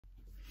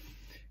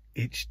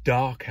It's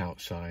dark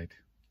outside.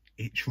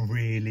 It's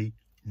really,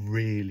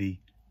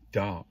 really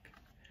dark.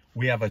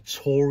 We have a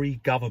Tory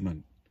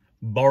government,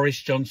 Boris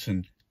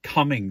Johnson,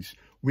 Cummings.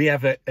 We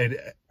have a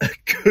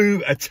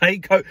coup, a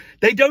takeover.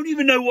 They don't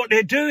even know what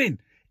they're doing.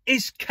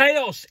 It's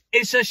chaos.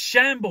 It's a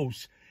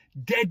shambles.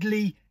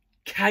 Deadly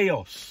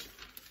chaos.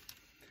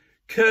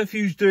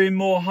 Curfew's doing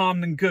more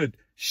harm than good.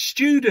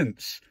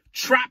 Students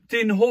trapped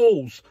in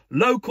halls,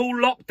 local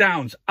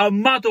lockdowns, a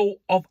muddle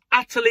of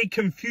utterly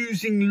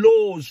confusing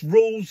laws,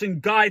 rules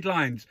and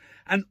guidelines.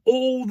 And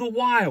all the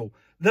while,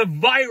 the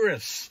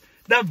virus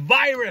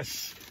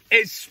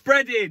is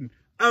spreading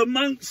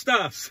amongst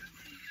us.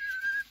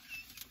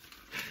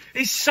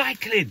 It's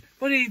cycling.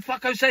 What did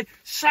fucko say?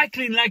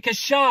 Cycling like a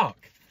shark.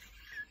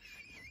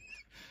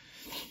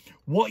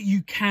 What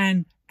you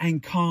can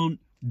and can't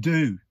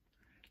do.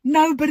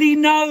 Nobody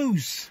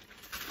knows.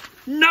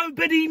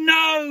 Nobody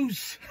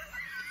knows.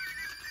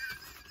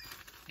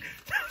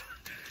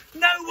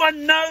 No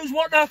one knows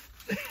what the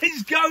f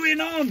is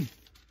going on.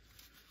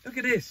 Look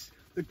at this.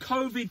 The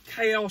COVID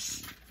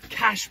chaos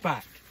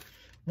cashback.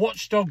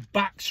 Watchdog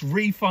backs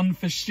refund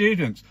for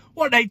students.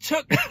 What, they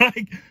took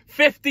like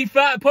put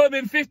them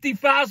in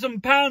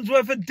 £50,000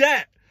 worth of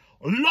debt.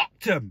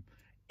 Locked them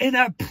in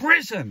a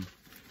prison.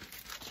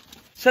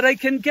 So they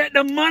can get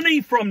the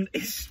money from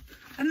this.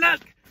 And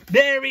look,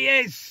 there he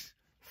is.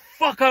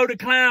 Fucko the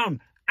clown.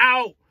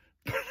 Out.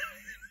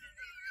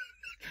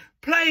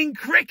 Playing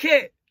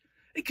cricket.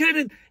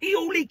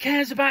 All he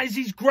cares about is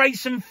his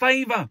grace and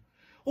favour.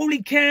 All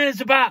he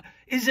cares about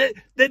is that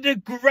the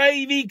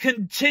gravy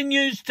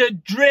continues to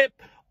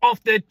drip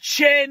off the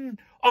chin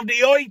of the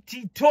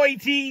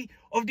hoity-toity,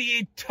 of the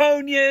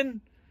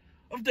Etonian,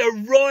 of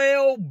the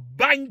royal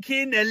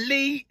banking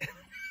elite.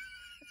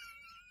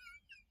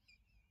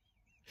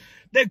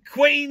 The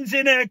Queen's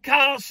in her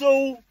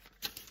castle.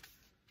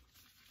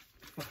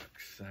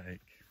 Fuck's sake.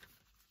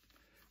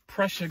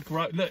 Pressure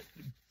growth. Look,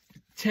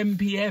 10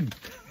 p.m.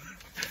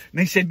 And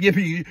they said, yeah,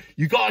 but you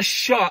got to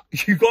shut.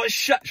 You got to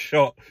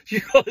shut.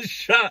 You got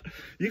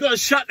to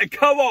shut the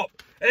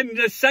Co-op and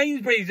the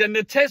Sainsbury's and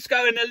the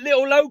Tesco and the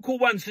little local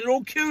ones. They're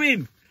all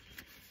queuing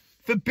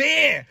for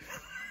beer.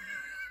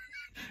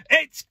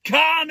 It's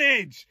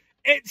carnage.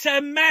 It's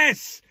a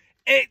mess.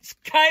 It's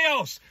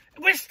chaos.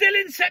 We're still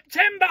in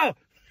September.